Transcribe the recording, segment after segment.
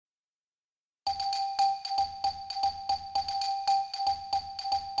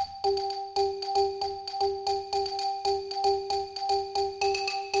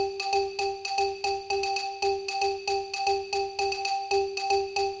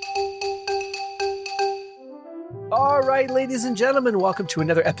All right, ladies and gentlemen, welcome to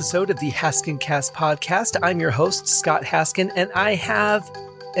another episode of the Haskin Cast podcast. I'm your host, Scott Haskin, and I have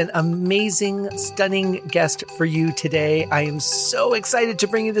an amazing, stunning guest for you today. I am so excited to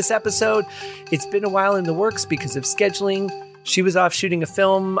bring you this episode. It's been a while in the works because of scheduling. She was off shooting a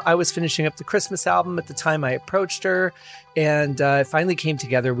film. I was finishing up the Christmas album at the time I approached her, and it finally came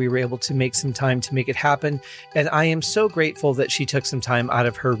together. We were able to make some time to make it happen, and I am so grateful that she took some time out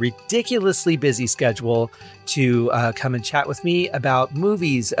of her ridiculously busy schedule to come and chat with me about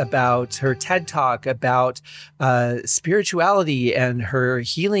movies, about her TED Talk, about spirituality and her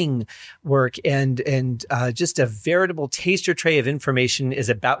healing work, and just a veritable taster tray of information is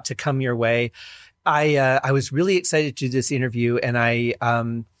about to come your way. I was really excited to do this interview, and I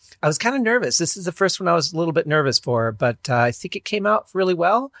was kind of nervous. This is the first one I was a little bit nervous for, but I think it came out really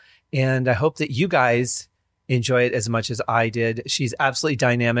well, and I hope that you guys enjoy it as much as I did. She's absolutely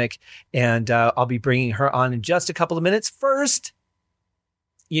dynamic, and I'll be bringing her on in just a couple of minutes. First,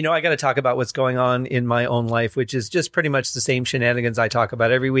 I got to talk about what's going on in my own life, which is just pretty much the same shenanigans I talk about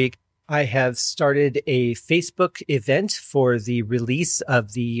every week. I have started a Facebook event for the release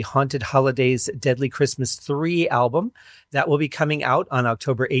of the Haunted Holidays Deadly Christmas 3 album. That will be coming out on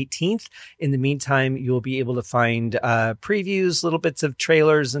October 18th. In the meantime, you'll be able to find previews, little bits of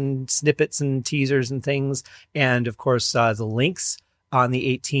trailers and snippets and teasers and things. And of course, the links on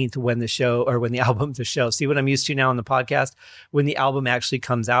the 18th when the show. See what I'm used to now on the podcast? When the album actually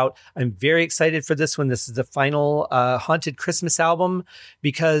comes out. I'm very excited for this one. This is the final Haunted Christmas album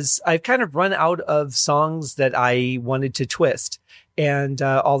because I've kind of run out of songs that I wanted to twist. And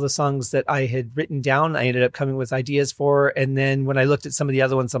all the songs that I had written down, I ended up coming with ideas for. And then when I looked at some of the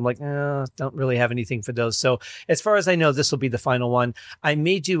other ones, I'm like, don't really have anything for those. So as far as I know, this will be the final one. I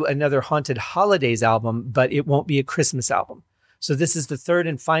may do another Haunted Holidays album, but it won't be a Christmas album. So this is the third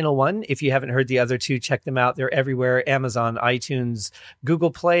and final one. If you haven't heard the other two, check them out. They're everywhere: Amazon, iTunes,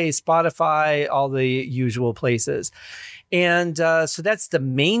 Google Play, Spotify, all the usual places. And so that's the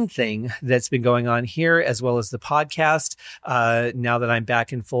main thing that's been going on here, as well as the podcast. Now that I'm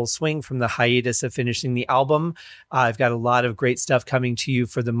back in full swing from the hiatus of finishing the album, I've got a lot of great stuff coming to you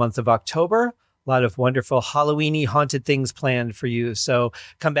for the month of October. A lot of wonderful Halloween-y haunted things planned for you. So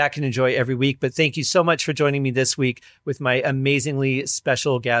come back and enjoy every week. But thank you so much for joining me this week with my amazingly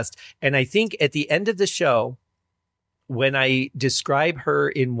special guest. And I think at the end of the show, when I describe her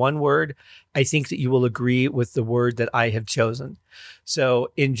in one word, I think that you will agree with the word that I have chosen.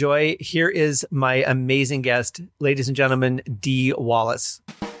 So enjoy. Here is my amazing guest, ladies and gentlemen, Dee Wallace.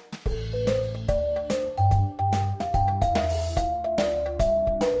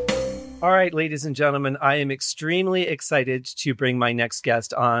 All right, ladies and gentlemen, I am extremely excited to bring my next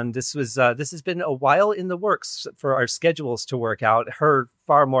guest on. This has been a while in the works for our schedules to work out. Her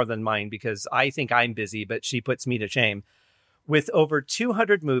far more than mine, because I think I'm busy, but she puts me to shame. With over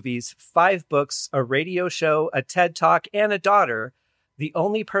 200 movies, 5 books, a radio show, a TED Talk, and a daughter, the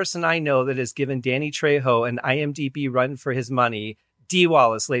only person I know that has given Danny Trejo an IMDb run for his money, Dee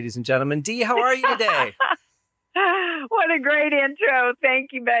Wallace, ladies and gentlemen. Dee, how are you today? What a great intro.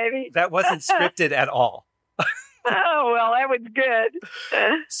 Thank you, baby. That wasn't scripted at all. Oh, well, that was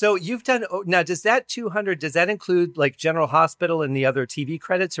good. So you've done, now does that 200, does that include like General Hospital and the other TV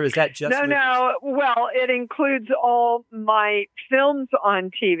credits, or is that just movies? No. Well, it includes all my films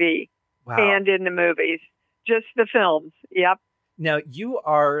on TV and in the movies. Just the films. Yep. Now, you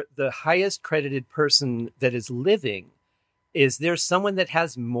are the highest credited person that is living. Is there someone that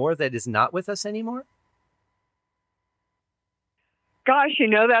has more that is not with us anymore? Gosh,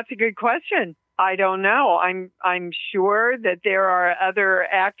 that's a good question. I don't know. I'm sure that there are other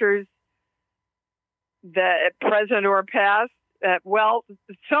actors that present or past.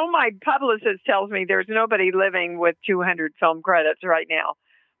 So my publicist tells me there's nobody living with 200 film credits right now,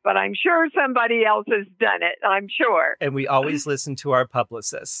 but I'm sure somebody else has done it. I'm sure. And we always listen to our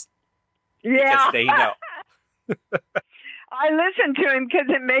publicists. Yeah. Because they know. I listen to him because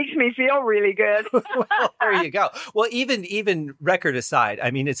it makes me feel really good. Well, there you go. Well, even record aside,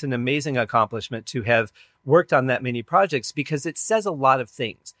 I mean, it's an amazing accomplishment to have worked on that many projects because it says a lot of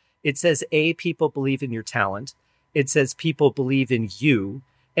things. It says, people believe in your talent. It says people believe in you.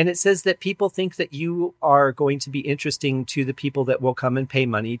 And it says that people think that you are going to be interesting to the people that will come and pay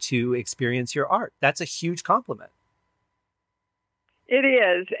money to experience your art. That's a huge compliment. It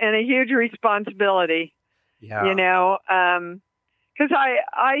is, and a huge responsibility. Yeah. Because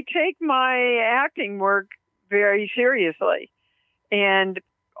I take my acting work very seriously and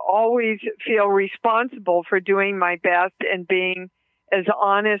always feel responsible for doing my best and being as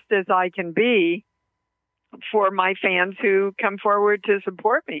honest as I can be for my fans who come forward to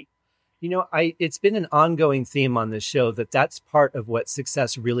support me. It's been an ongoing theme on this show that's part of what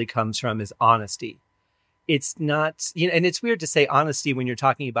success really comes from is honesty. It's not, and it's weird to say honesty when you're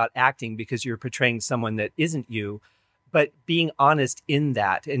talking about acting because you're portraying someone that isn't you, but being honest in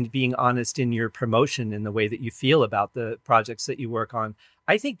that and being honest in your promotion and the way that you feel about the projects that you work on,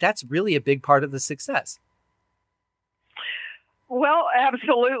 I think that's really a big part of the success. Well,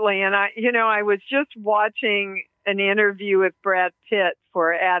 absolutely. And I was just watching an interview with Brad Pitt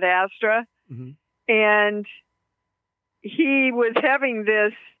for Ad Astra, and he was having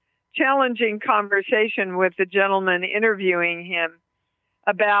this challenging conversation with the gentleman interviewing him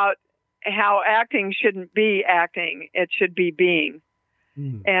about how acting shouldn't be acting, it should be being.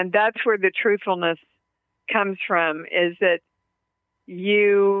 And that's where the truthfulness comes from, is that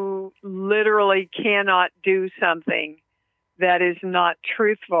you literally cannot do something that is not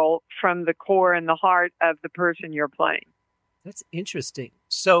truthful from the core and the heart of the person you're playing. That's interesting.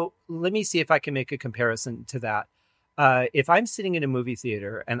 So let me see if I can make a comparison to that. If I'm sitting in a movie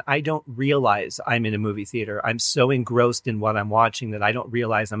theater and I don't realize I'm in a movie theater, I'm so engrossed in what I'm watching that I don't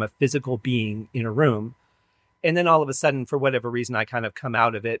realize I'm a physical being in a room. And then all of a sudden, for whatever reason, I kind of come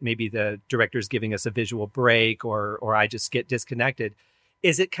out of it. Maybe the director's giving us a visual break or I just get disconnected.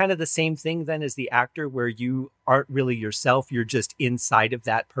 Is it kind of the same thing then as the actor where you aren't really yourself? You're just inside of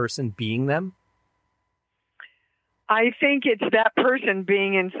that person being them? I think it's that person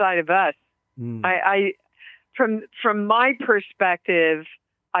being inside of us. I from my perspective,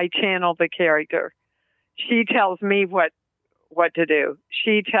 I channel the character. She tells me what to do.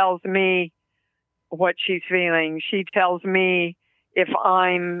 She tells me what she's feeling. She tells me if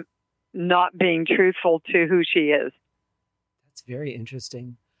I'm not being truthful to who she is. That's very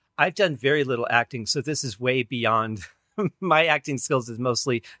interesting. I've done very little acting, so this is way beyond my acting skills. Is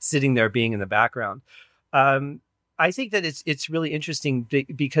mostly sitting there being in the background. I think that it's really interesting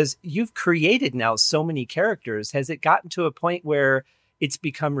because you've created now so many characters. Has it gotten to a point where it's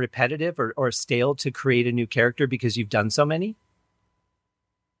become repetitive or stale to create a new character because you've done so many?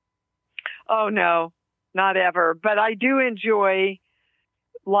 Oh, no, not ever. But I do enjoy,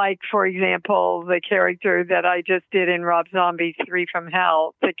 like, for example, the character that I just did in Rob Zombie's 3 from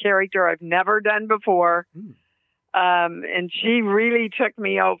Hell, the character I've never done before. And she really took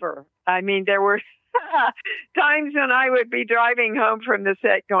me over. I mean, there were times when I would be driving home from the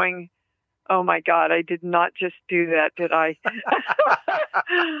set going, oh my God, I did not just do that, did I?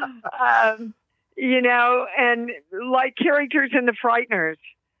 And like characters in The Frighteners,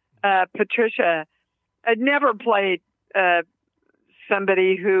 Patricia, I'd never played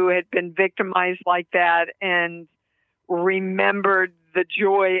somebody who had been victimized like that and remembered the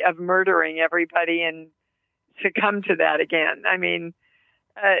joy of murdering everybody and succumb to that again. I mean,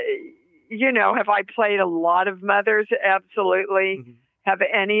 have I played a lot of mothers? Absolutely. Have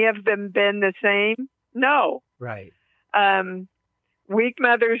any of them been the same? No. Right. Weak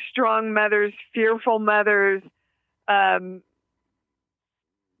mothers, strong mothers, fearful mothers,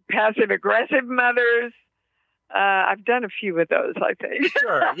 passive-aggressive mothers. I've done a few of those, I think.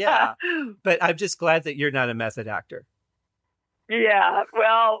 Sure, yeah. But I'm just glad that you're not a method actor. Yeah,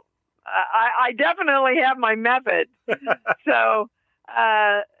 well, I definitely have my method. So,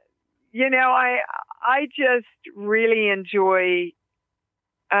 I just really enjoy,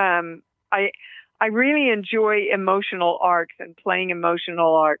 I really enjoy emotional arcs and playing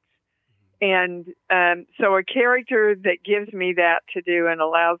emotional arcs. And so a character that gives me that to do and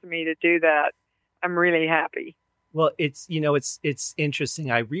allows me to do that, I'm really happy. Well, it's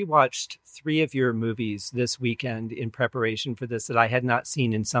interesting. I rewatched 3 of your movies this weekend in preparation for this that I had not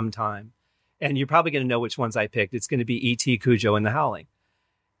seen in some time. And you're probably going to know which ones I picked. It's going to be E.T., Cujo, and The Howling.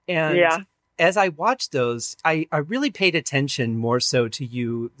 And as I watched those, I really paid attention more so to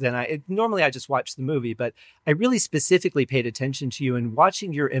you than normally I just watch the movie, but I really specifically paid attention to you, and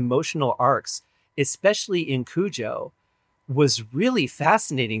watching your emotional arcs, especially in Cujo, was really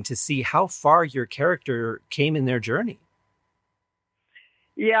fascinating to see how far your character came in their journey.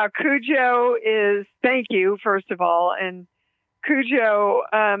 Yeah, Cujo is, thank you, first of all. And Cujo,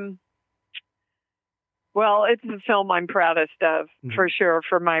 well, it's the film I'm proudest of, for sure,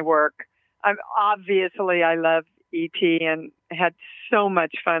 for my work. Obviously, I love E.T. and had so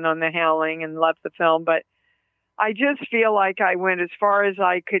much fun on The Howling and loved the film, but I just feel like I went as far as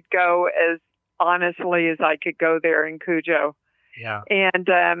I could go, as honestly as I could go there in Cujo. Yeah.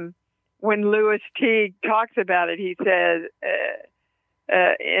 And when Louis Teague talks about it, he said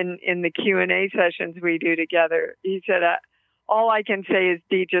in the Q&A sessions we do together, he said, all I can say is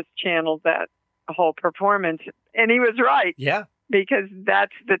Dee just channeled that whole performance. And he was right. Yeah. because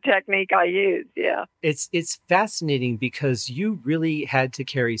that's the technique I use. Yeah. It's fascinating because you really had to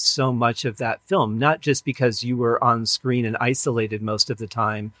carry so much of that film, not just because you were on screen and isolated most of the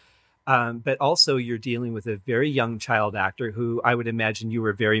time, but also you're dealing with a very young child actor who I would imagine you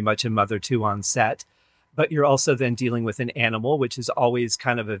were very much a mother to on set, but you're also then dealing with an animal, which is always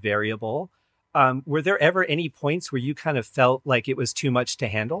kind of a variable. Were there ever any points where you kind of felt like it was too much to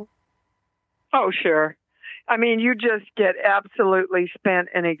handle? Oh, sure. I mean, you just get absolutely spent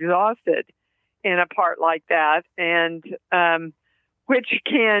and exhausted in a part like that, and which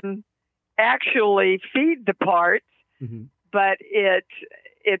can actually feed the part, Mm-hmm. but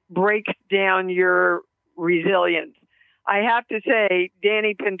it breaks down your resilience. I have to say,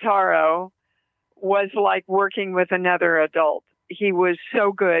 Danny Pintaro was like working with another adult. He was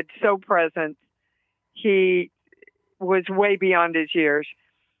so good, so present. He was way beyond his years.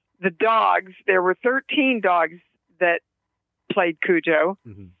 The dogs, there were 13 dogs that played Cujo,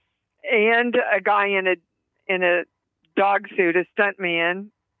 Mm-hmm. and a guy in a dog suit, a stuntman.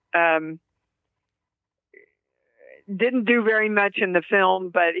 Didn't do very much in the film,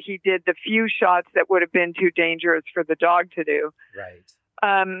 but he did the few shots that would have been too dangerous for the dog to do. Right.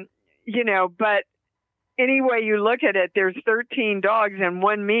 But any way you look at it, there's 13 dogs and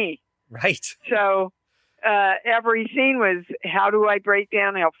one me. Right. So every scene was, how do I break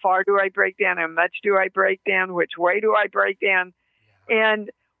down? How far do I break down? How much do I break down? Which way do I break down? Yeah. And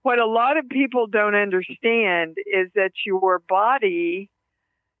what a lot of people don't understand is that your body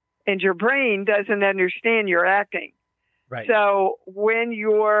and your brain doesn't understand your acting. Right. So when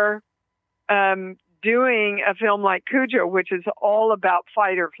you're doing a film like Cujo, which is all about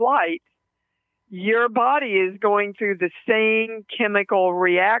fight or flight, your body is going through the same chemical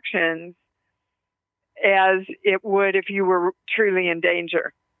reactions as it would if you were truly in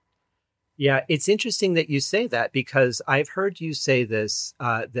danger. Yeah, it's interesting that you say that, because I've heard you say this,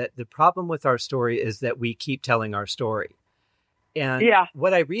 that the problem with our story is that we keep telling our story. And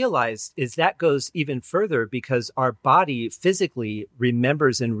what I realized is that goes even further, because our body physically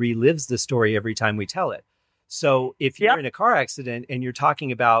remembers and relives the story every time we tell it. So if you're in a car accident and you're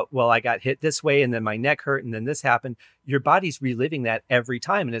talking about, well, I got hit this way and then my neck hurt and then this happened, your body's reliving that every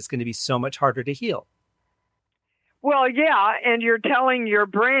time, and it's going to be so much harder to heal. Well, yeah, and you're telling your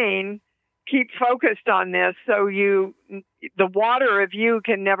brain, keep focused on this, so the water of you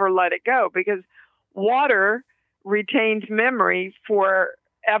can never let it go, because water retains memory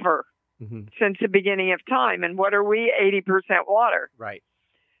forever, since the beginning of time. And what are we? 80% water. Right.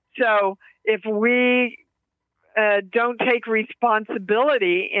 So if we don't take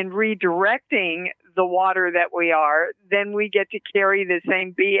responsibility in redirecting the water that we are, then we get to carry the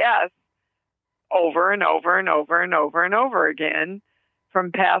same BS over and over and over and over and over again,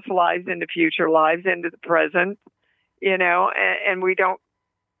 from past lives into future lives into the present, and we don't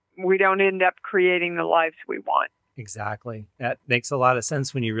end up creating the lives we want. Exactly. That makes a lot of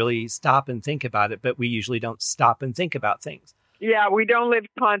sense when you really stop and think about it, but we usually don't stop and think about things. Yeah, we don't live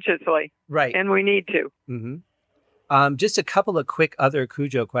consciously. Right. And we need to. Mm-hmm. Just a couple of quick other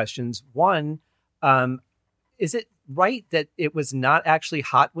Cujo questions. One, is it right that it was not actually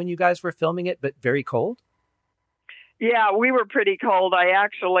hot when you guys were filming it, but very cold? Yeah, we were pretty cold. I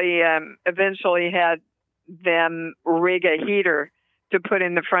actually eventually had them rig a heater to put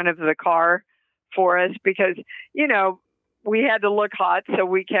in the front of the car for us, because, we had to look hot, so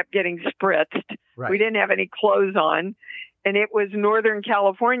we kept getting spritzed. Right. We didn't have any clothes on, and it was Northern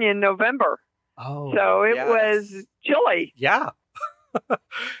California in November. Oh, so it was chilly. Yeah.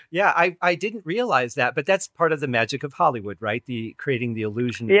 Yeah, I didn't realize that, but that's part of the magic of Hollywood, right? The creating the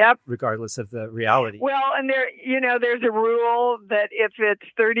illusion, regardless of the reality. Well, and there's a rule that if it's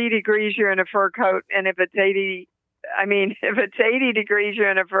 30 degrees, you're in a fur coat, and if it's 80 degrees,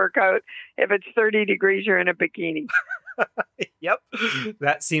 you're in a fur coat. If it's 30 degrees, you're in a bikini. Yep,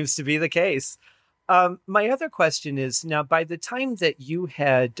 that seems to be the case. My other question is, now, by the time that you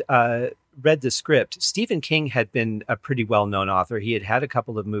had read the script, Stephen King had been a pretty well-known author. He had had a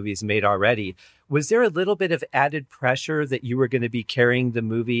couple of movies made already. Was there a little bit of added pressure that you were going to be carrying the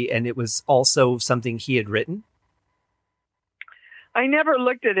movie, and it was also something he had written? I never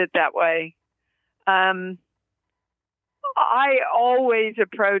looked at it that way. I always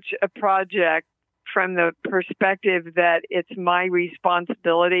approach a project from the perspective that it's my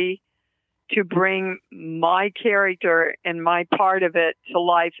responsibility to bring my character and my part of it to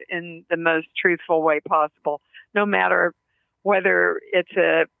life in the most truthful way possible, no matter whether it's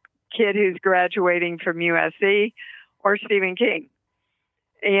a kid who's graduating from USC or Stephen King.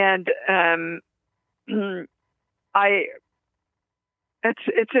 And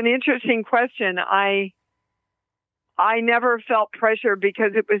it's an interesting question. I I never felt pressure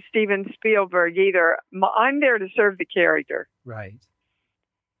because it was Steven Spielberg either. I'm there to serve the character. Right.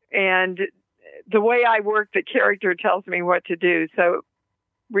 And the way I work, the character tells me what to do. So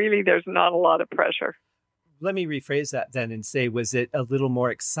really, there's not a lot of pressure. Let me rephrase that then and say, was it a little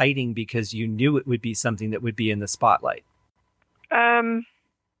more exciting because you knew it would be something that would be in the spotlight?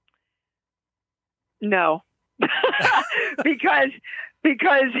 No, because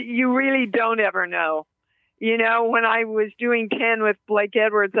you really don't ever know. You know, when I was doing 10 with Blake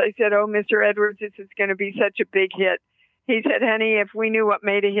Edwards, I said, "Oh, Mr. Edwards, this is going to be such a big hit." He said, "Honey, if we knew what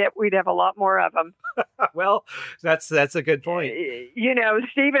made a hit, we'd have a lot more of them." Well, that's a good point. You know,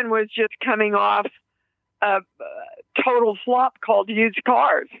 Stephen was just coming off a total flop called Used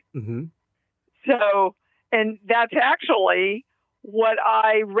Cars. Mm-hmm. So, and that's actually what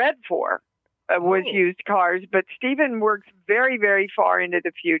I read for was Used Cars. But Stephen works very, very far into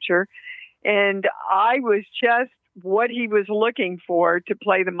the future. And I was just what he was looking for to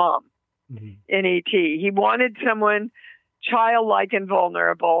play the mom in E.T. He wanted someone childlike and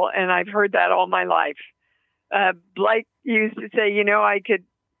vulnerable, and I've heard that all my life. Blake used to say, you know, I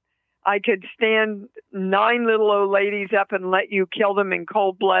could stand 9 little old ladies up and let you kill them in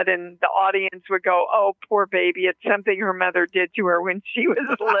cold blood, and the audience would go, "Oh, poor baby, it's something her mother did to her when she was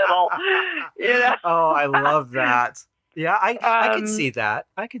little." You know? Oh, I love that. Yeah, I could see that.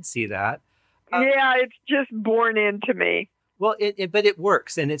 I could see that. Yeah, it's just born into me. Well, but it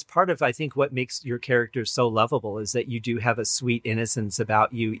works. And it's part of, I think, what makes your character so lovable is that you do have a sweet innocence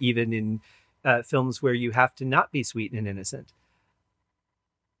about you, even in films where you have to not be sweet and innocent.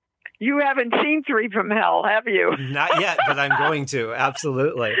 You haven't seen 3 from Hell, have you? Not yet, but I'm going to.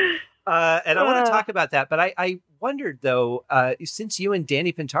 Absolutely. And I want to talk about that. But I wondered, though, since you and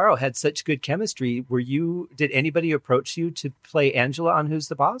Danny Pintaro had such good chemistry, did anybody approach you to play Angela on Who's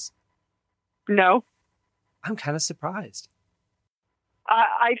the Boss? No. I'm kind of surprised.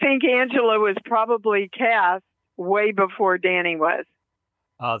 I think Angela was probably cast way before Danny was.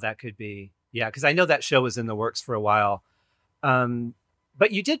 Oh, that could be. Yeah, because I know that show was in the works for a while.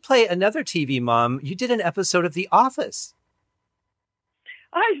 But you did play another TV mom. You did an episode of The Office.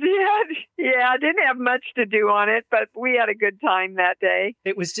 I did. Yeah, I didn't have much to do on it, but we had a good time that day.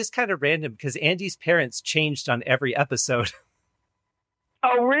 It was just kind of random because Andy's parents changed on every episode.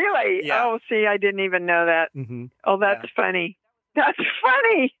 Oh, really? Yeah. Oh, see, I didn't even know that. Mm-hmm. Oh, that's funny. That's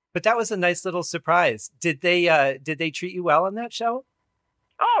funny. But that was a nice little surprise. Did they treat you well on that show?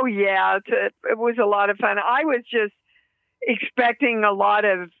 Oh, yeah. It was a lot of fun. I was just expecting a lot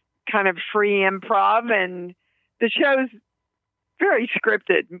of kind of free improv, and the show's very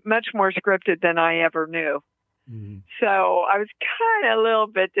scripted, much more scripted than I ever knew. Mm-hmm. So I was kind of a little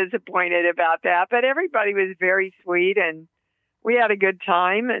bit disappointed about that, but everybody was very sweet and we had a good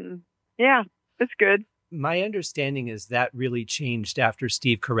time, and yeah, it's good. My understanding is that really changed after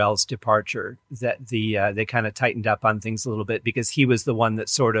Steve Carell's departure, that they kind of tightened up on things a little bit because he was the one that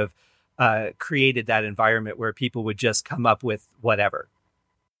sort of created that environment where people would just come up with whatever.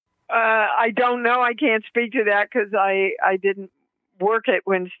 I don't know. I can't speak to that because I didn't work it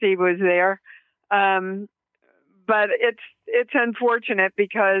when Steve was there. But it's unfortunate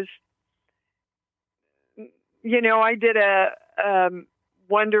because, you know, I did a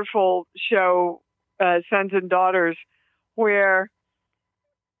wonderful show, Sons and Daughters, where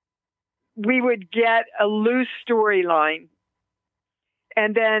we would get a loose storyline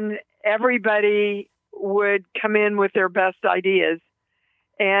and then everybody would come in with their best ideas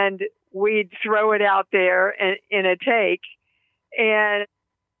and we'd throw it out there in a take, and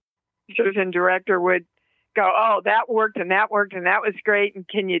and director would go, "Oh, that worked and that worked and that was great, and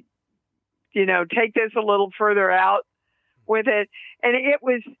can you take this a little further out with it?" And it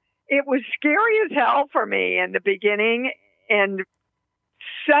was scary as hell for me in the beginning, and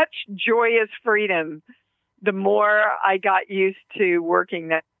such joyous freedom the more I got used to working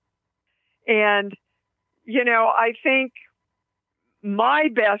that. And I think my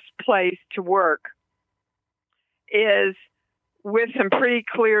best place to work is with some pretty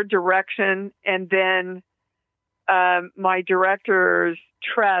clear direction, and then my director's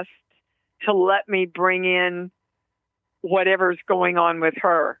trust to let me bring in whatever's going on with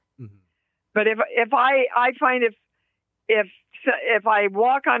her. Mm-hmm. But if I find if I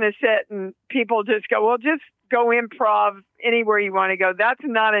walk on a set and people just go, "Well, just go improv anywhere you want to go," that's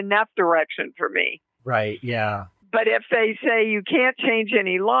not enough direction for me. Right. Yeah. But if they say you can't change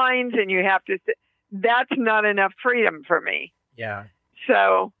any lines and you have to, that's not enough freedom for me. Yeah.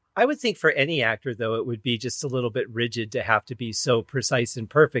 So I would think for any actor, though, it would be just a little bit rigid to have to be so precise and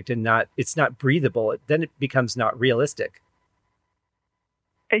perfect, and it's not breathable. Then it becomes not realistic.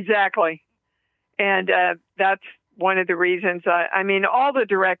 Exactly. And that's one of the reasons. I mean, all the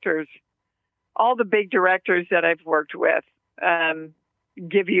big directors that I've worked with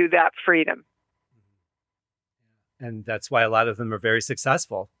give you that freedom. And that's why a lot of them are very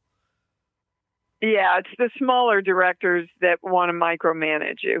successful. Yeah, it's the smaller directors that want to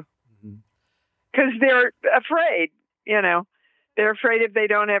micromanage you because they're afraid, They're afraid if they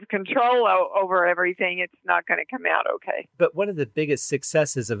don't have control over everything, it's not going to come out okay. But one of the biggest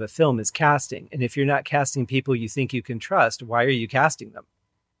successes of a film is casting. And if you're not casting people you think you can trust, why are you casting them?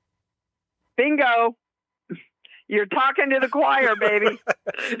 Bingo. You're talking to the choir, baby.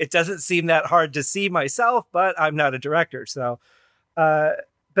 It doesn't seem that hard to see myself, but I'm not a director. So,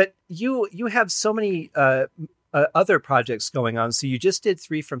 but you have so many other projects going on. So you just did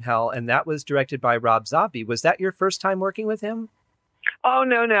 3 from Hell, and that was directed by Rob Zombie. Was that your first time working with him? Oh,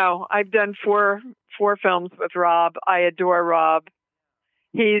 no. I've done four films with Rob. I adore Rob.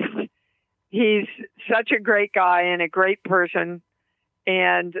 He's such a great guy and a great person,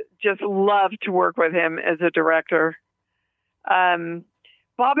 and just love to work with him as a director.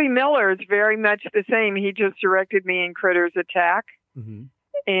 Bobby Miller is very much the same. He just directed me in Critters Attack,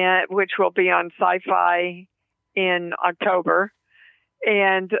 and which will be on Sci-Fi in October.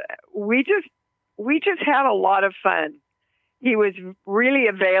 And we just had a lot of fun. He was really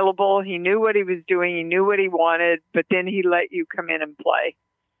available. He knew what he was doing. He knew what he wanted, but then he let you come in and play.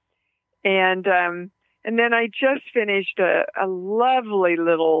 And then I just finished a lovely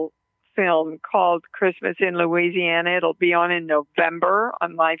little film called Christmas in Louisiana. It'll be on in November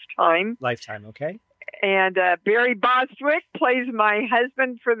on Lifetime. Lifetime, okay. And Barry Bostwick plays my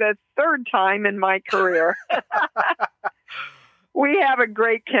husband for the 3rd time in my career. We have a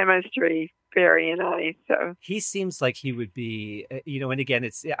great chemistry, Barry and I. So he seems like he would be, and again,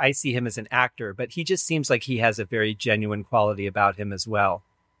 I see him as an actor, but he just seems like he has a very genuine quality about him as well.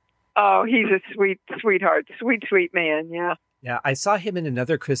 Oh, he's a sweetheart, sweet man. Yeah. Yeah, I saw him in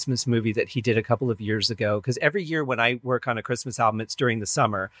another Christmas movie that he did a couple of years ago, because every year when I work on a Christmas album, it's during the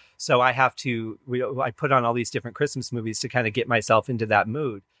summer. So I put on all these different Christmas movies to kind of get myself into that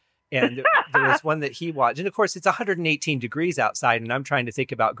mood. And there was one that he watched. And of course, it's 118 degrees outside. And I'm trying to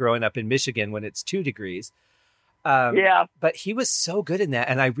think about growing up in Michigan when it's 2 degrees. Yeah. But he was so good in that.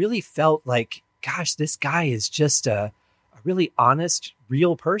 And I really felt like, gosh, this guy is just a really honest,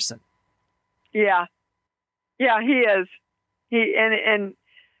 real person. Yeah. Yeah, he is. And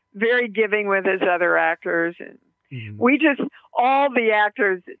very giving with his other actors. And all the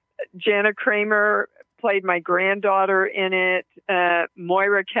actors, Jana Kramer played my granddaughter in it.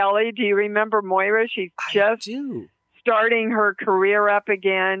 Moira Kelly, do you remember Moira? She's just starting her career up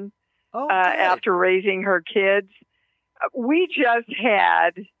again after raising her kids. We just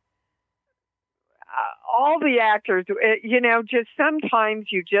had all the actors, just sometimes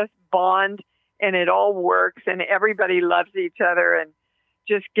you just bond and it all works and everybody loves each other and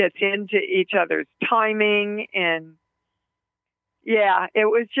just gets into each other's timing. And yeah, it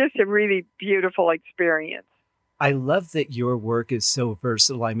was just a really beautiful experience. I love that your work is so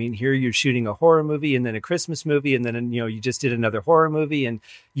versatile. I mean, here you're shooting a horror movie and then a Christmas movie, and then, you just did another horror movie, and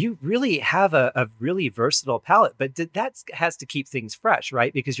you really have a really versatile palette, but that has to keep things fresh,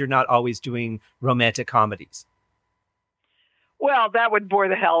 right? Because you're not always doing romantic comedies. Well, that would bore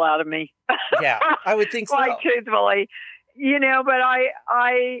the hell out of me. Yeah, I would think so. Quite truthfully, but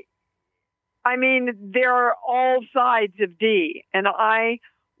I mean, there are all sides of D, and I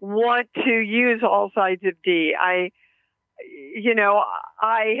want to use all sides of D. I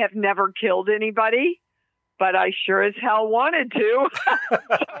have never killed anybody, but I sure as hell wanted to. So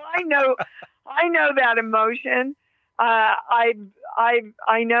I know that emotion. I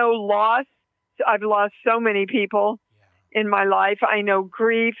know loss. I've lost so many people in my life. I know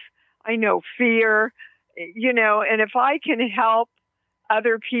grief. I know fear. And if I can help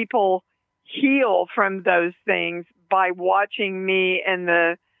other people heal from those things by watching me and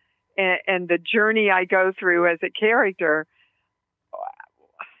the journey I go through as a character,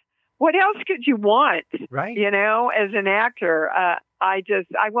 what else could you want? Right. As an actor,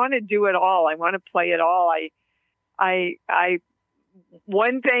 I want to do it all. I want to play it all. I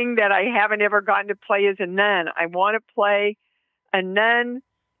one thing that I haven't ever gotten to play is a nun. I want to play a nun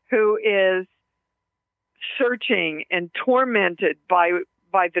who is searching and tormented by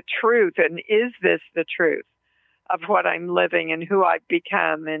the truth. And is this the truth of what I'm living and who I've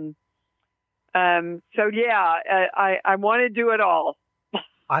become? And I want to do it all.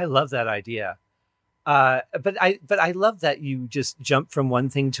 I love that idea. But I love that you just jump from one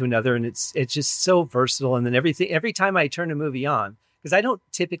thing to another, and it's just so versatile. And then every time I turn a movie on, because I don't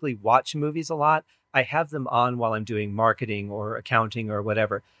typically watch movies a lot, I have them on while I'm doing marketing or accounting or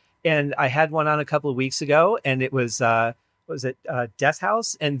whatever. And I had one on a couple of weeks ago, and it was, Death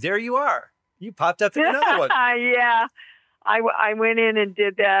House? And there you are. You popped up in another one. Yeah. I went in and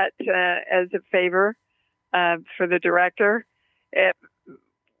did that as a favor for the director.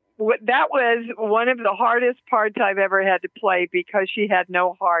 That was one of the hardest parts I've ever had to play because she had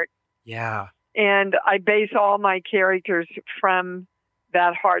no heart. Yeah. And I base all my characters from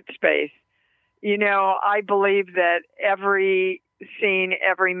that heart space. You know, I believe that every scene,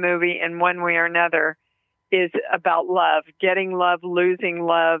 every movie in one way or another is about love, getting love, losing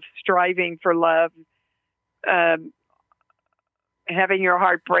love, striving for love, having your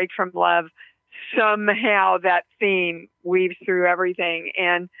heart break from love. Somehow that theme weaves through everything.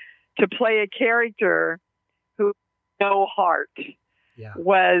 And to play a character who had no heart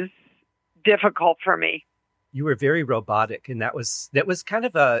was difficult for me. You were very robotic, and that was kind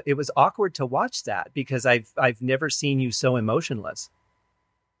of it was awkward to watch that because I've never seen you so emotionless.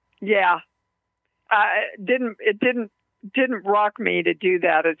 Yeah. It didn't rock me to do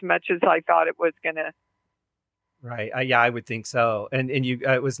that as much as I thought it was gonna. Right. I would think so. And you,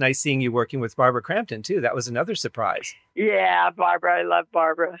 it was nice seeing you working with Barbara Crampton too. That was another surprise. Yeah, Barbara. I love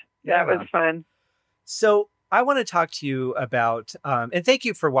Barbara. That was fun. So I want to talk to you about, and thank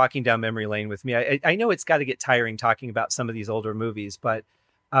you for walking down memory lane with me. I know it's got to get tiring talking about some of these older movies, but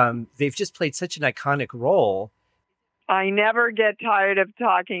they've just played such an iconic role. I never get tired of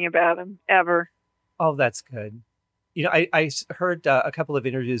talking about them, ever. Oh, that's good. You know, I heard a couple of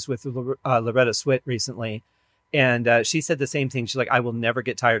interviews with Loretta Swit recently, and she said the same thing. She's like, I will never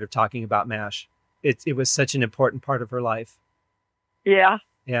get tired of talking about MASH. It was such an important part of her life. Yeah.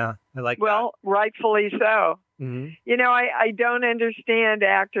 Yeah, I like that. Rightfully so. Mm-hmm. You know, I don't understand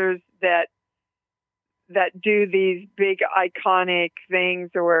actors that do these big iconic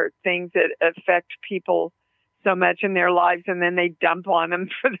things or things that affect people so much in their lives, and then they dump on them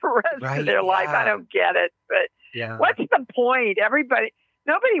for the rest of their life. I don't get it. But what's the point?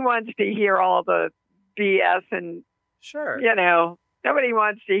 Nobody wants to hear all the BS, and you know, nobody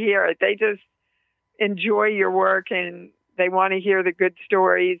wants to hear it. They just enjoy your work and they want to hear the good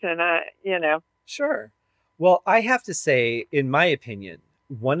stories, and you know. Sure. Well, I have to say, in my opinion,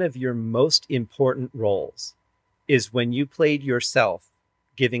 one of your most important roles is when you played yourself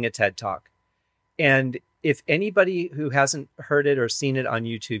giving a TED Talk. And if anybody who hasn't heard it or seen it on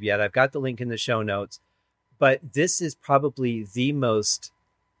YouTube yet, I've got the link in the show notes. But this is probably the most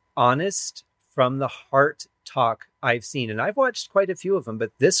honest, from the heart talk I've seen. And I've watched quite a few of them,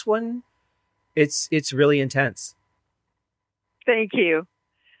 but this one, it's really intense. Thank you.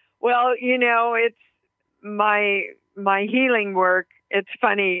 Well, you know, it's my healing work. It's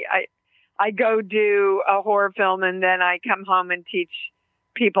funny. I go do a horror film and then I come home and teach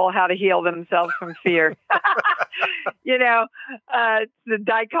people how to heal themselves from fear. You know, it's the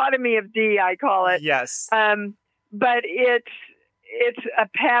dichotomy of D, I call it. Yes. But it's a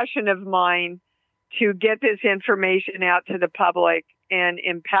passion of mine to get this information out to the public and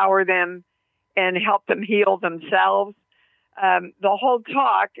empower them and help them heal themselves. The whole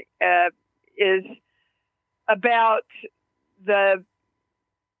talk is about the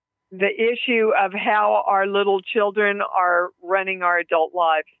issue of how our little children are running our adult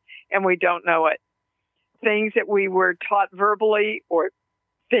lives, and we don't know it. Things that we were taught verbally or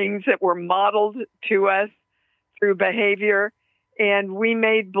things that were modeled to us through behavior, and we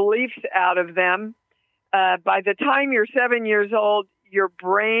made beliefs out of them. By the time you're 7 years old, your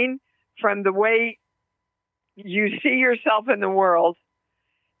brain, from the way you see yourself in the world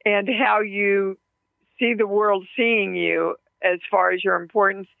and how you see the world seeing you as far as your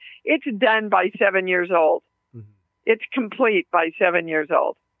importance, it's done by 7 years old. Mm-hmm. It's complete by 7 years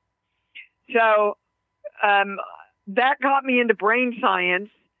old. So that got me into brain science.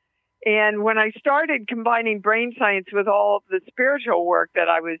 And when I started combining brain science with all of the spiritual work that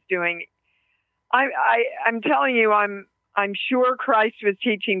I was doing, I'm telling you, I'm sure Christ was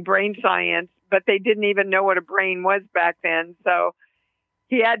teaching brain science, but they didn't even know what a brain was back then. So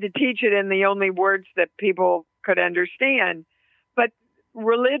he had to teach it in the only words that people could understand. But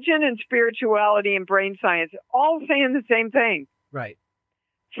religion and spirituality and brain science, all saying the same thing. Right.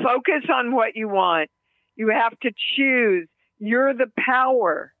 Focus on what you want. You have to choose. You're the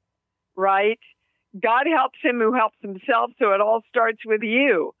power, right? God helps him who helps himself, so it all starts with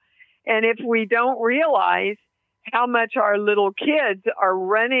you. And if we don't realize how much our little kids are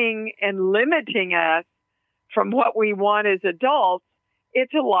running and limiting us from what we want as adults,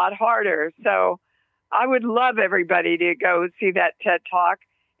 it's a lot harder. So I would love everybody to go see that TED Talk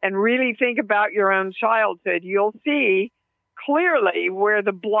and really think about your own childhood. You'll see clearly where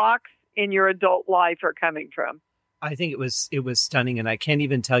the blocks in your adult life are coming from. I think it was stunning, and I can't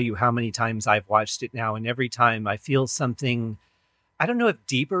even tell you how many times I've watched it now, and every time I feel something. I don't know if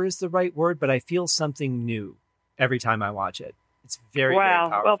deeper is the right word, but I feel something new every time I watch it. It's very, very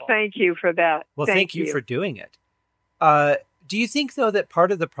powerful. Well, thank you for that. Well, thank you for doing it. Do you think, though, that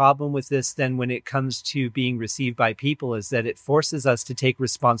part of the problem with this, then, when it comes to being received by people, is that it forces us to take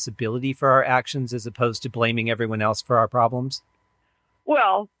responsibility for our actions as opposed to blaming everyone else for our problems?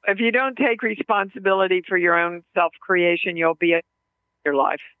 Well, if you don't take responsibility for your own self-creation, you'll be in your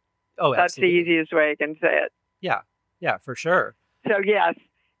life. Oh, that's absolutely. the easiest way I can say it. Yeah, for sure. So, yes,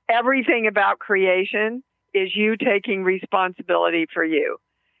 everything about creation is you taking responsibility for you.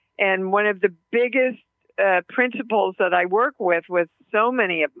 And one of the biggest principles that I work with so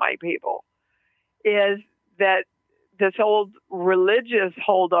many of my people is that this old religious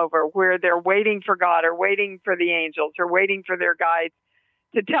holdover where they're waiting for God or waiting for the angels or waiting for their guides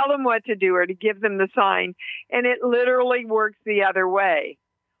to tell them what to do or to give them the sign. And it literally works the other way.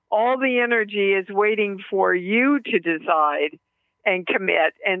 All the energy is waiting for you to decide and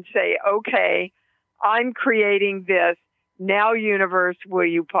commit and say, okay, I'm creating this. Now, universe, will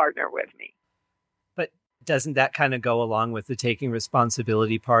you partner with me? But doesn't that kind of go along with the taking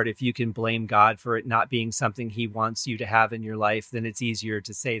responsibility part? If you can blame God for it not being something he wants you to have in your life, then it's easier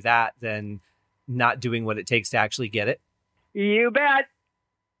to say that than not doing what it takes to actually get it. You bet.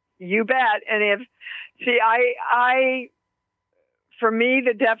 You bet. And for me,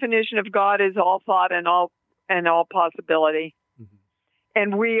 the definition of God is all thought and all possibility. Mm-hmm.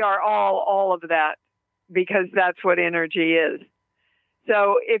 And we are all of that, because that's what energy is.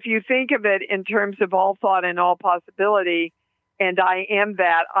 So if you think of it in terms of all thought and all possibility, and I am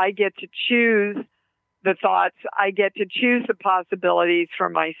that, I get to choose the thoughts, I get to choose the possibilities for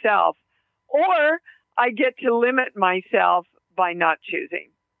myself, or I get to limit myself by not choosing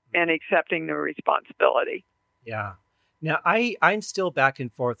and accepting the responsibility. Yeah. Now, I'm still back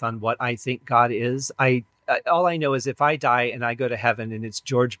and forth on what I think God is. All I know is if I die and I go to heaven and it's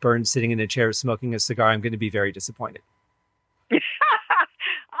George Burns sitting in a chair smoking a cigar, I'm going to be very disappointed.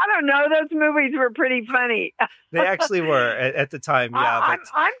 I don't know. Those movies were pretty funny. They actually were at the time. Yeah, I'm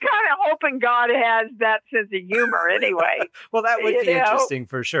kind of hoping God has that sense of humor anyway. Well, that would be interesting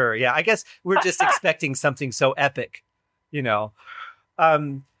for sure. Yeah, I guess we're just expecting something so epic, you know.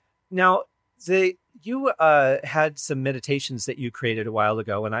 Now, you had some meditations that you created a while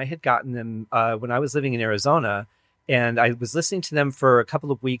ago, and I had gotten them when I was living in Arizona, and I was listening to them for a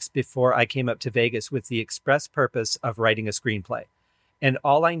couple of weeks before I came up to Vegas with the express purpose of writing a screenplay. And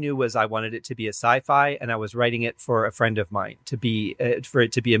all I knew was I wanted it to be a sci-fi, and I was writing it for a friend of mine for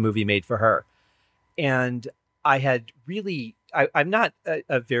it to be a movie made for her. And I had really, I'm not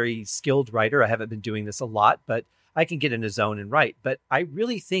a very skilled writer. I haven't been doing this a lot, but I can get in a zone and write. But I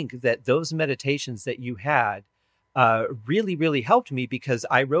really think that those meditations that you had really, really helped me, because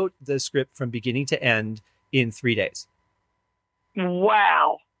I wrote the script from beginning to end in 3 days.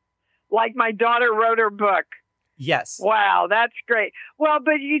 Wow. Like my daughter wrote her book. Yes. Wow, that's great. Well,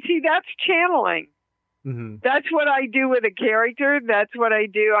 but you see, that's channeling. Mm-hmm. That's what I do with a character. That's what I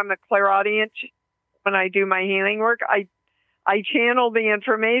do. I'm a clairaudient when I do my healing work. I channel the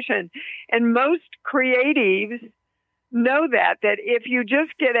information. And most creatives know that if you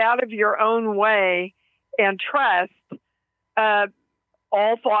just get out of your own way and trust,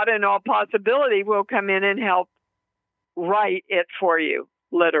 all thought and all possibility will come in and help write it for you,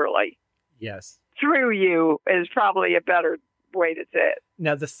 literally. Yes. Through you is probably a better way to say it.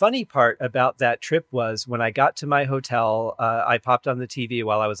 Now, the funny part about that trip was when I got to my hotel, I popped on the TV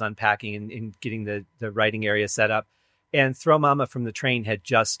while I was unpacking and getting the writing area set up, and Throw Mama from the Train had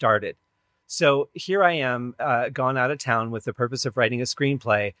just started. So here I am, gone out of town with the purpose of writing a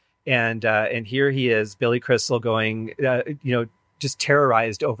screenplay, and here he is, Billy Crystal, going, just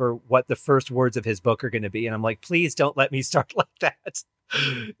terrorized over what the first words of his book are going to be, and I'm like, please don't let me start like that.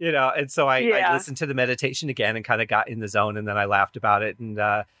 And so I listened to the meditation again and kind of got in the zone, and then I laughed about it. And,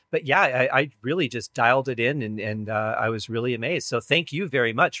 but yeah, I really just dialed it in, and I was really amazed. So thank you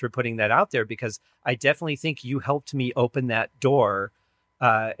very much for putting that out there, because I definitely think you helped me open that door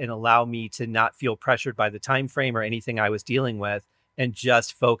and allow me to not feel pressured by the time frame or anything I was dealing with, and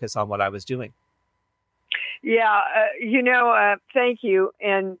just focus on what I was doing. Yeah. Thank you.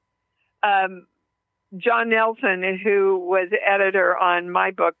 And, John Nelson, who was editor on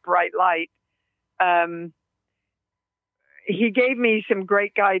my book, Bright Light, he gave me some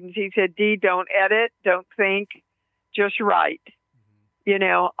great guidance. He said, Dee, don't edit, don't think, just write.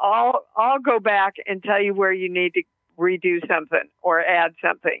 Mm-hmm. I'll go back and tell you where you need to redo something or add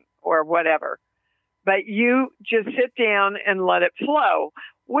something or whatever. But you just sit down and let it flow,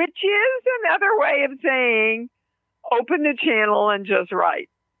 which is another way of saying, open the channel and just write.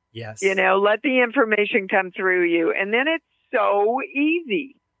 Yes. Let the information come through you. And then it's so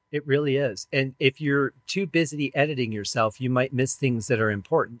easy. It really is. And if you're too busy editing yourself, you might miss things that are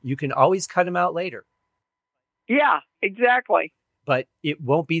important. You can always cut them out later. Yeah, exactly. But it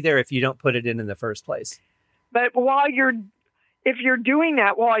won't be there if you don't put it in the first place. But if you're doing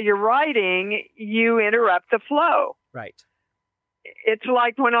that while you're writing, you interrupt the flow. Right. It's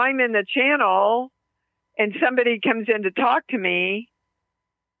like when I'm in the channel and somebody comes in to talk to me,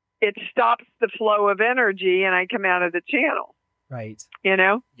 it stops the flow of energy and I come out of the channel. Right.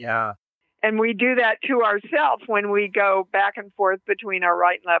 Yeah. And we do that to ourselves when we go back and forth between our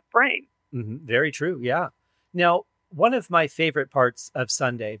right and left brain. Mm-hmm. Very true. Yeah. Now, one of my favorite parts of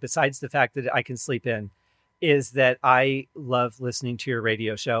Sunday, besides the fact that I can sleep in, is that I love listening to your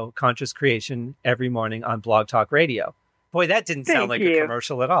radio show, Conscious Creation, every morning on Blog Talk Radio. Boy, that didn't sound like a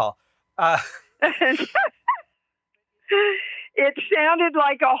commercial at all. It sounded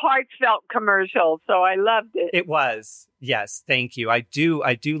like a heartfelt commercial, so I loved it. It was. Yes, thank you. I do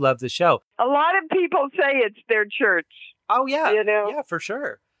love the show. A lot of people say it's their church. Oh, yeah. Yeah, for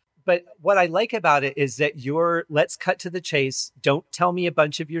sure. But what I like about it is that let's cut to the chase. Don't tell me a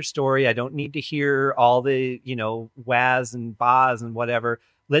bunch of your story. I don't need to hear all the, whas and bahs and whatever.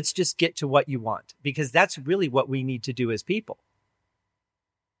 Let's just get to what you want, because that's really what we need to do as people.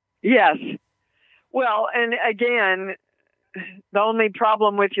 Yes. Well, and again, the only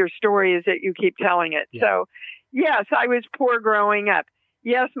problem with your story is that you keep telling it. Yeah. So, yes, I was poor growing up.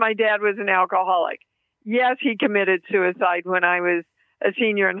 Yes, my dad was an alcoholic. Yes, he committed suicide when I was a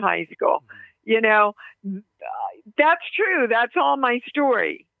senior in high school. That's true. That's all my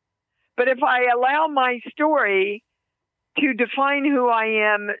story. But if I allow my story to define who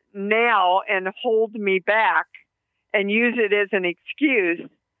I am now and hold me back and use it as an excuse,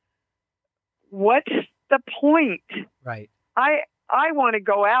 what's the point? Right. I want to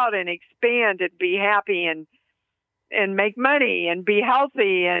go out and expand and be happy and make money and be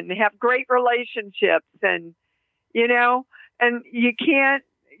healthy and have great relationships and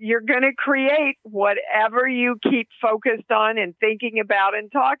you're going to create whatever you keep focused on and thinking about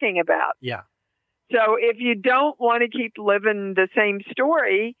and talking about. Yeah. So if you don't want to keep living the same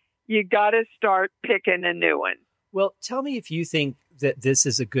story, you got to start picking a new one. Well, tell me if you think that this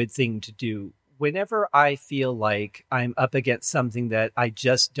is a good thing to do. Whenever I feel like I'm up against something that I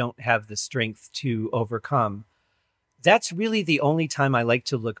just don't have the strength to overcome, that's really the only time I like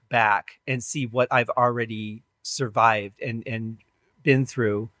to look back and see what I've already survived and been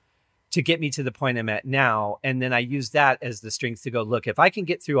through to get me to the point I'm at now. And then I use that as the strength to go, look, if I can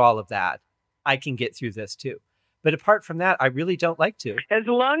get through all of that, I can get through this too. But apart from that, I really don't like to. As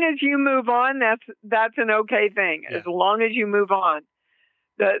long as you move on, that's an okay thing. Yeah. As long as you move on.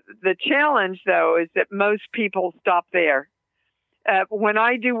 The challenge, though, is that most people stop there. When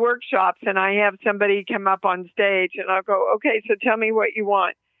I do workshops and I have somebody come up on stage and I'll go, okay, so tell me what you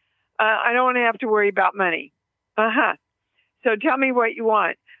want. I don't want to have to worry about money. So tell me what you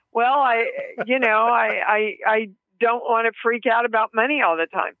want. Well, I don't want to freak out about money all the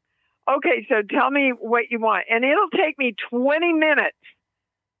time. Okay, so tell me what you want. And it'll take me 20 minutes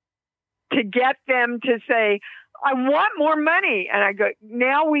to get them to say, I want more money. And I go,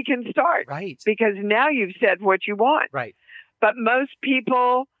 now we can start. Right. Because now you've said what you want. Right. But most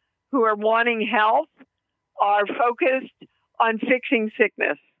people who are wanting health are focused on fixing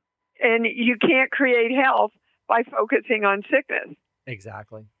sickness. And you can't create health by focusing on sickness.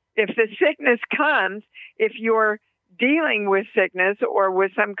 Exactly. If the sickness comes, if you're dealing with sickness or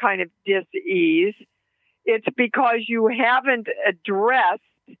with some kind of dis-ease, it's because you haven't addressed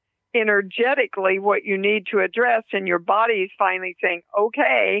energetically what you need to address, and your body's finally saying,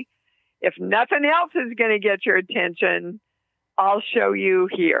 okay, if nothing else is going to get your attention, I'll show you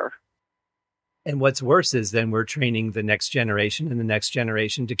here. And what's worse is then we're training the next generation and the next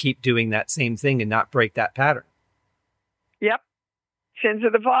generation to keep doing that same thing and not break that pattern. Yep. Sins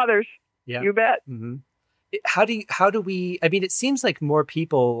of the fathers. Yeah. You bet. Mm-hmm. How do we, I mean, it seems like more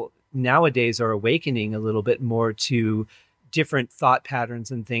people nowadays are awakening a little bit more to different thought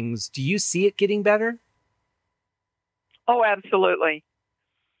patterns and things. Do you see it getting better? Oh, absolutely.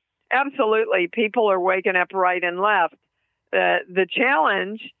 Absolutely. People are waking up right and left. The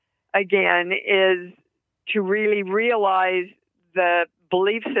challenge, again, is to really realize the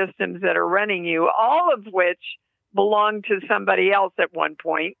belief systems that are running you, all of which belong to somebody else at one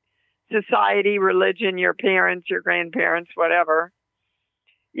point. Society, religion, your parents, your grandparents, whatever.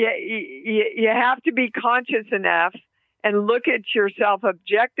 You have to be conscious enough and look at yourself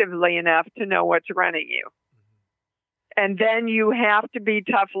objectively enough to know what's running you. And then you have to be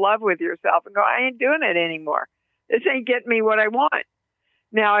tough love with yourself and go, I ain't doing it anymore. This ain't getting me what I want.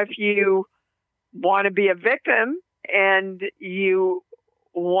 Now, if you want to be a victim and you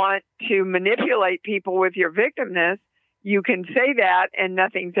want to manipulate people with your victimness, you can say that and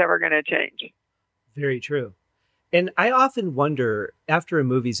nothing's ever going to change. Very true. And I often wonder, after a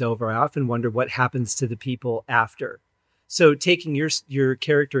movie's over, I often wonder what happens to the people after. So taking your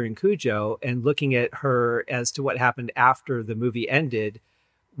character in Cujo and looking at her as to what happened after the movie ended,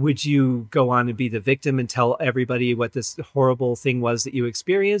 would you go on and be the victim and tell everybody what this horrible thing was that you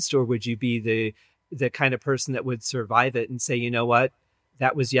experienced? Or would you be the kind of person that would survive it and say, you know what,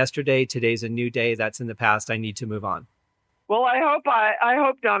 that was yesterday, today's a new day, that's in the past, I need to move on? Well, I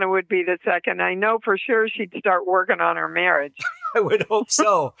hope Donna would be the second. I know for sure she'd start working on her marriage. I would hope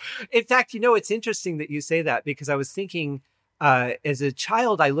so. In fact, it's interesting that you say that, because I was thinking, as a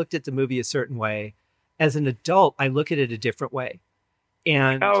child, I looked at the movie a certain way. As an adult, I look at it a different way.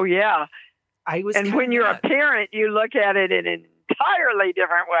 And oh yeah, and when you're a parent, you look at it in an entirely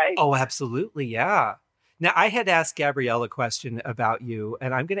different way. Oh, absolutely, yeah. Now, I had asked Gabrielle a question about you,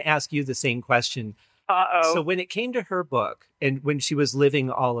 and I'm going to ask you the same question. Uh-oh. So when it came to her book, and when she was living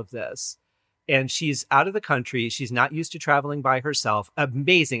all of this, and she's out of the country, she's not used to traveling by herself.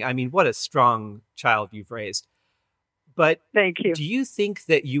 Amazing. I mean, what a strong child you've raised. But thank you. Do you think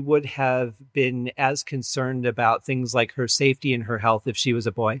that you would have been as concerned about things like her safety and her health if she was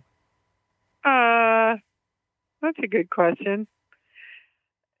a boy? That's a good question.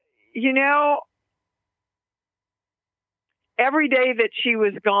 Every day that she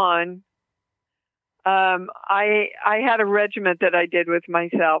was gone, I had a regiment that I did with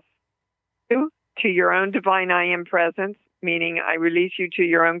myself. To your own divine I am presence, meaning I release you to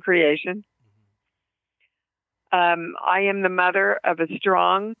your own creation. I am the mother of a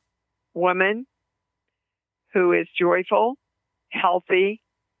strong woman who is joyful, healthy,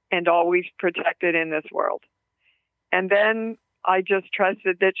 and always protected in this world. And then I just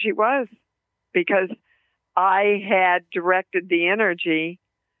trusted that she was, because I had directed the energy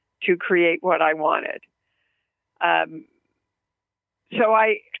to create what I wanted. So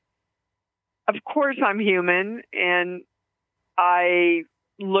of course I'm human, and I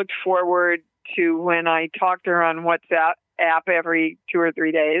looked forward to when I talked to her on WhatsApp every 2 or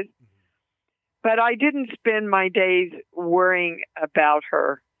 3 days. But I didn't spend my days worrying about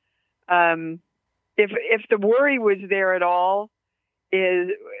her. If the worry was there at all,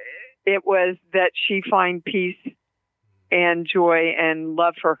 it was that she find peace and joy and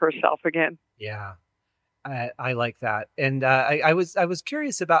love for herself again. Yeah, I like that, and I was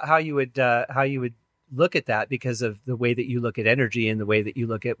curious about how you would look at that, because of the way that you look at energy and the way that you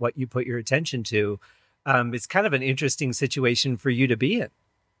look at what you put your attention to. It's kind of an interesting situation for you to be in.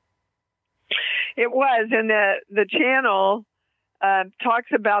 It was, and the channel talks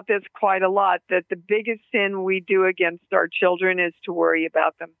about this quite a lot, that the biggest sin we do against our children is to worry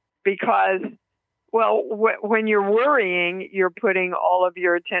about them. Because, well, when you're worrying, you're putting all of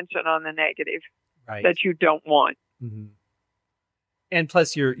your attention on the negative, right, that you don't want. Mm-hmm. And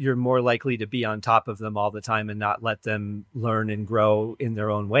plus, you're more likely to be on top of them all the time and not let them learn and grow in their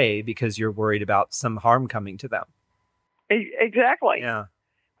own way, because you're worried about some harm coming to them. Exactly. Yeah.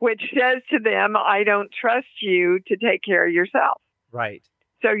 Which says to them, I don't trust you to take care of yourself. Right.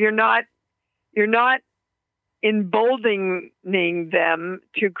 So you're not emboldening them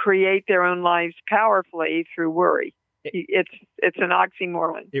to create their own lives powerfully through worry. It's an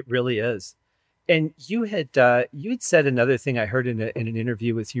oxymoron. It really is. And you had said another thing I heard in an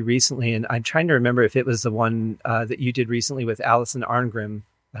interview with you recently, and I'm trying to remember if it was the one that you did recently with Alison Arngrim.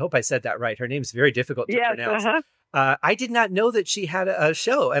 I hope I said that right. Her name's very difficult to pronounce. Uh-huh. I did not know that she had a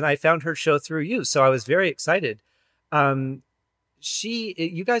show, and I found her show through you, so I was very excited. You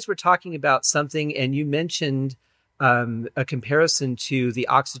guys were talking about something, and you mentioned a comparison to the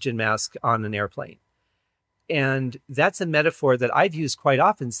oxygen mask on an airplane. And that's a metaphor that I've used quite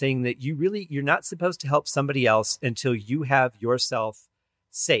often, saying that you're not supposed to help somebody else until you have yourself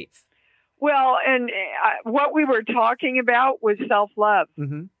safe. Well, and what we were talking about was self-love.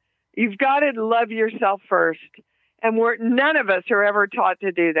 Mm-hmm. You've got to love yourself first. And none of us are ever taught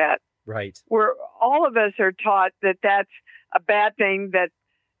to do that. Right. All of us are taught that that's a bad thing, that's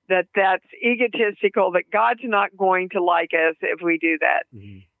egotistical, that God's not going to like us if we do that.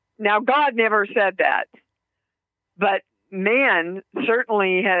 Mm-hmm. Now, God never said that. But man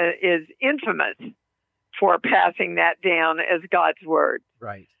certainly is infamous for passing that down as God's word.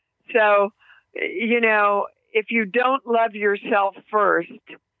 Right. So, if you don't love yourself first,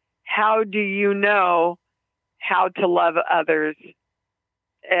 how do you know how to love others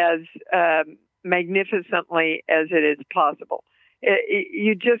as magnificently as it is possible?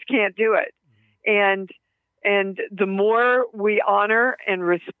 You just can't do it. And And the more we honor and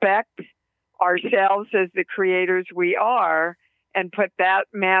respect ourselves as the creators we are and put that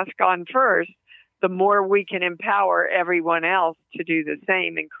mask on first, the more we can empower everyone else to do the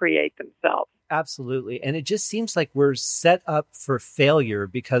same and create themselves. Absolutely. And it just seems like we're set up for failure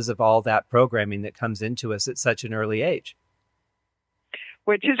because of all that programming that comes into us at such an early age.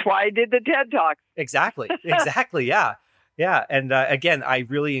 Which is why I did the TED Talks. Exactly. Yeah. Yeah. And again, I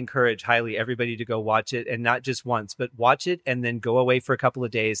really encourage highly everybody to go watch it, and not just once, but watch it and then go away for a couple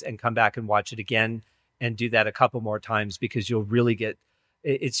of days and come back and watch it again and do that a couple more times, because you'll really get,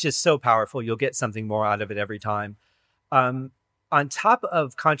 it's just so powerful. You'll get something more out of it every time. On top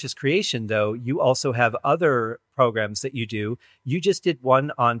of conscious creation, though, you also have other programs that you do. You just did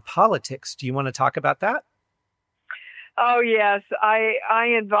one on politics. Do you want to talk about that? Oh, yes.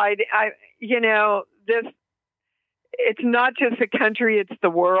 It's not just the country, it's the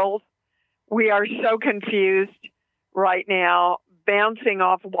world. We are so confused right now, bouncing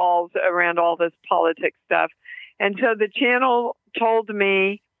off walls around all this politics stuff. And so the channel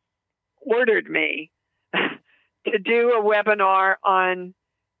ordered me to do a webinar on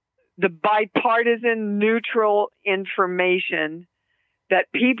the bipartisan neutral information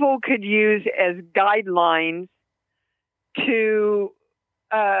that people could use as guidelines to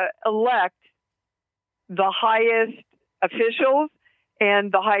elect the highest officials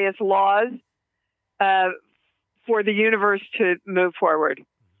and the highest laws for the universe to move forward.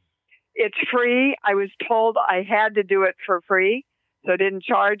 It's free. I was told I had to do it for free, so I didn't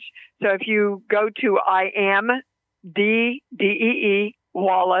charge. So if you go to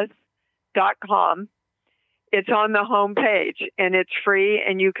Wallace.com, it's on the home page, and it's free,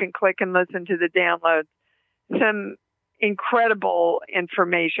 and you can click and listen to the downloads. Some incredible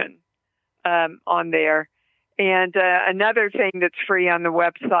information on there. And another thing that's free on the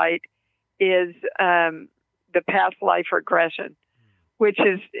website is the past life regression, which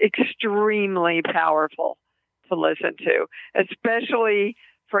is extremely powerful to listen to, especially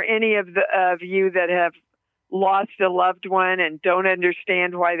for any of you that have lost a loved one and don't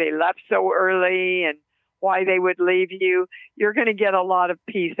understand why they left so early and why they would leave you. You're going to get a lot of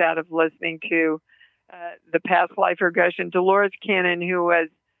peace out of listening to the past life regression. Dolores Cannon, who was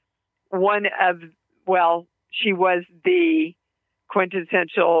she was the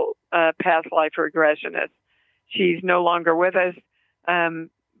quintessential past life regressionist. She's no longer with us,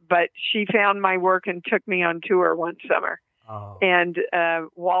 but she found my work and took me on tour one summer. Oh. And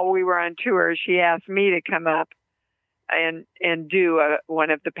while we were on tour, she asked me to come up and do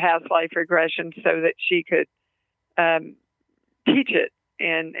one of the past life regressions so that she could teach it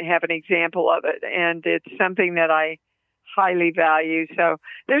and have an example of it. And it's something that I highly value. So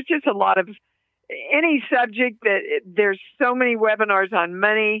there's just a lot of any subject there's so many webinars on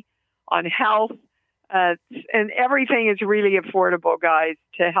money, on health, and everything is really affordable, guys,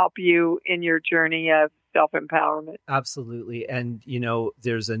 to help you in your journey of self-empowerment. Absolutely. And,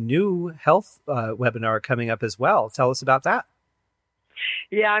 there's a new health webinar coming up as well. Tell us about that.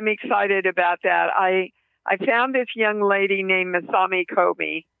 Yeah, I'm excited about that. I found this young lady named Masami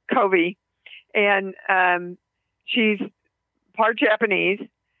Kobe, and she's part Japanese.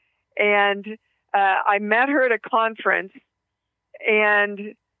 And I met her at a conference,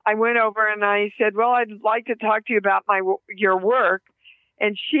 and I went over and I said, well, I'd like to talk to you about your work.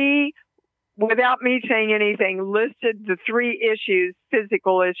 And she, without me saying anything, listed the 3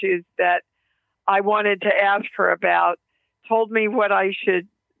 physical issues that I wanted to ask her about, told me what I should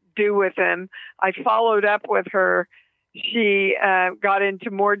do with them. I followed up with her. She got into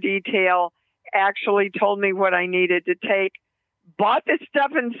more detail, actually told me what I needed to take, bought the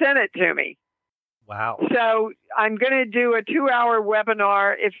stuff and sent it to me. Wow. So I'm going to do a 2-hour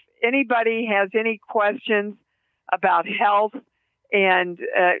webinar. If anybody has any questions about health, and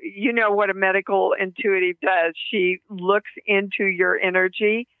you know what a medical intuitive does, she looks into your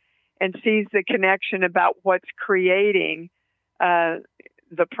energy and sees the connection about what's creating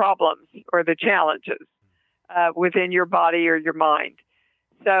the problems or the challenges within your body or your mind.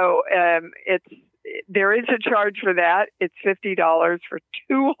 So there is a charge for that. It's $50 for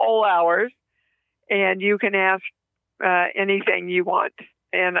 2 whole hours, and you can ask anything you want.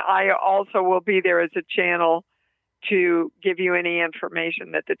 And I also will be there as a channel to give you any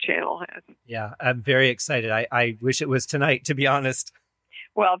information that the channel has. Yeah, I'm very excited. I wish it was tonight, to be honest.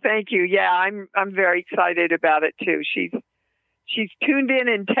 Well, thank you. Yeah, I'm very excited about it too. She's tuned in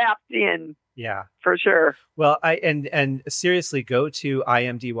and tapped in. Yeah, for sure. Well, and seriously, go to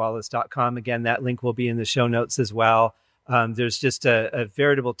imdwallace.com. Again, that link will be in the show notes as well. There's just a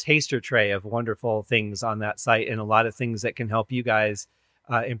veritable taster tray of wonderful things on that site, and a lot of things that can help you guys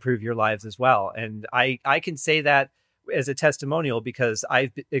improve your lives as well. And I can say that as a testimonial because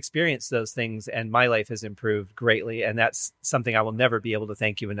I've experienced those things and my life has improved greatly. And that's something I will never be able to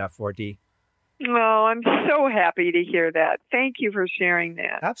thank you enough for, Dee. Oh, I'm so happy to hear that. Thank you for sharing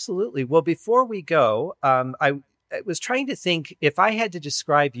that. Absolutely. Well, before we go, I was trying to think if I had to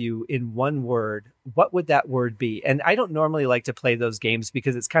describe you in one word, what would that word be? And I don't normally like to play those games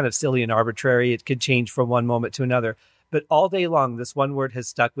because it's kind of silly and arbitrary. It could change from one moment to another. But all day long, this one word has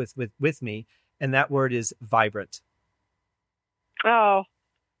stuck with me. And that word is vibrant. Oh,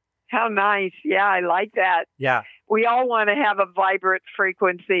 how nice. Yeah, I like that. Yeah. We all want to have a vibrant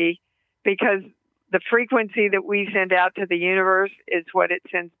frequency because the frequency that we send out to the universe is what it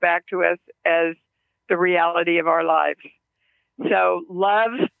sends back to us as the reality of our lives. So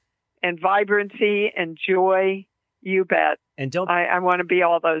love and vibrancy and joy, you bet. And I want to be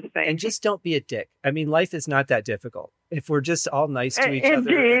all those things. And just don't be a dick. I mean, life is not that difficult. If we're just all nice to each other.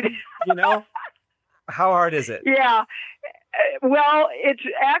 Indeed. How hard is it? Yeah. Well, it's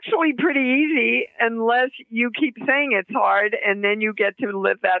actually pretty easy unless you keep saying it's hard and then you get to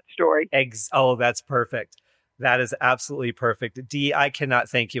live that story. Oh, that's perfect. That is absolutely perfect. Dee, I cannot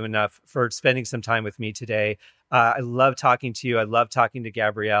thank you enough for spending some time with me today. I love talking to you. I love talking to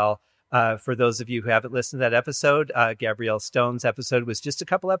Gabrielle. For those of you who haven't listened to that episode, Gabrielle Stone's episode was just a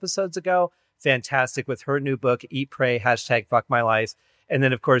couple episodes ago. Fantastic with her new book, Eat, Pray, #FuckMyLife. And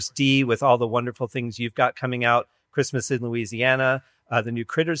then, of course, Dee, with all the wonderful things you've got coming out, Christmas in Louisiana, the new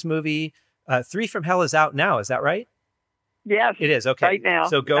Critters movie. 3 from Hell is out now. Is that right? Yes. It is. Okay. Right now.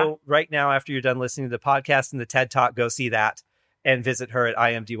 So go right now after you're done listening to the podcast and the TED Talk, go see that and visit her at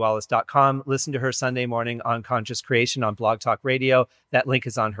imdwallace.com. Listen to her Sunday morning on Conscious Creation on Blog Talk Radio. That link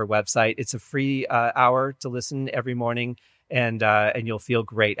is on her website. It's a free hour to listen every morning and you'll feel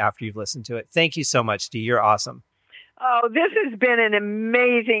great after you've listened to it. Thank you so much, Dee. You're awesome. Oh, this has been an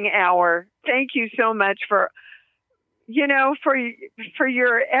amazing hour. Thank you so much for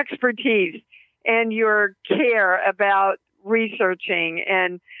your expertise and your care about researching.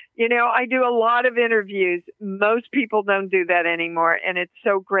 And, I do a lot of interviews. Most people don't do that anymore, and it's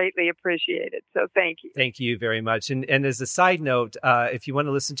so greatly appreciated. So thank you. Thank you very much. And as a side note, if you want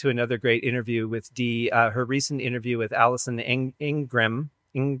to listen to another great interview with Dee, her recent interview with Allison Ingram,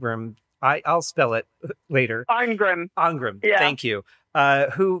 I'll spell it later. Ingram. Yeah. Thank you.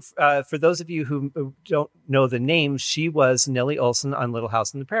 Who, for those of you who don't know the name, she was Nellie Olson on Little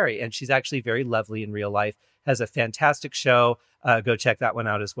House on the Prairie, and she's actually very lovely in real life, has a fantastic show. Go check that one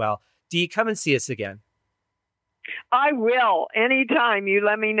out as well. Dee, come and see us again. I will. Anytime. You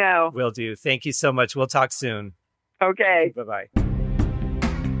let me know. Will do. Thank you so much. We'll talk soon. Okay. Bye-bye.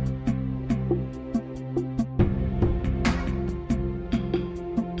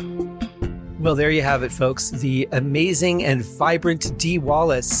 Well, there you have it, folks. The amazing and vibrant Dee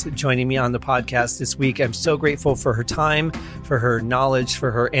Wallace joining me on the podcast this week. I'm so grateful for her time, for her knowledge,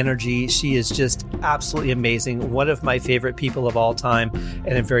 for her energy. She is just absolutely amazing. One of my favorite people of all time.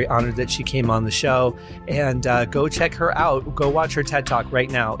 And I'm very honored that she came on the show. And go check her out. Go watch her TED Talk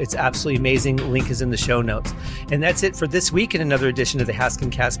right now. It's absolutely amazing. Link is in the show notes. And that's it for this week in another edition of the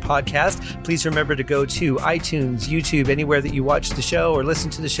Haskincast podcast. Please remember to go to iTunes, YouTube, anywhere that you watch the show or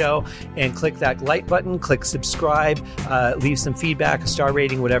listen to the show, and click that like button, click subscribe, leave some feedback, a star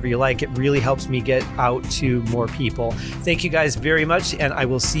rating, whatever you like. It really helps me get out to more people. Thank you guys very much, and I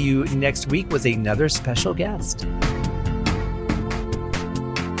will see you next week with another special guest.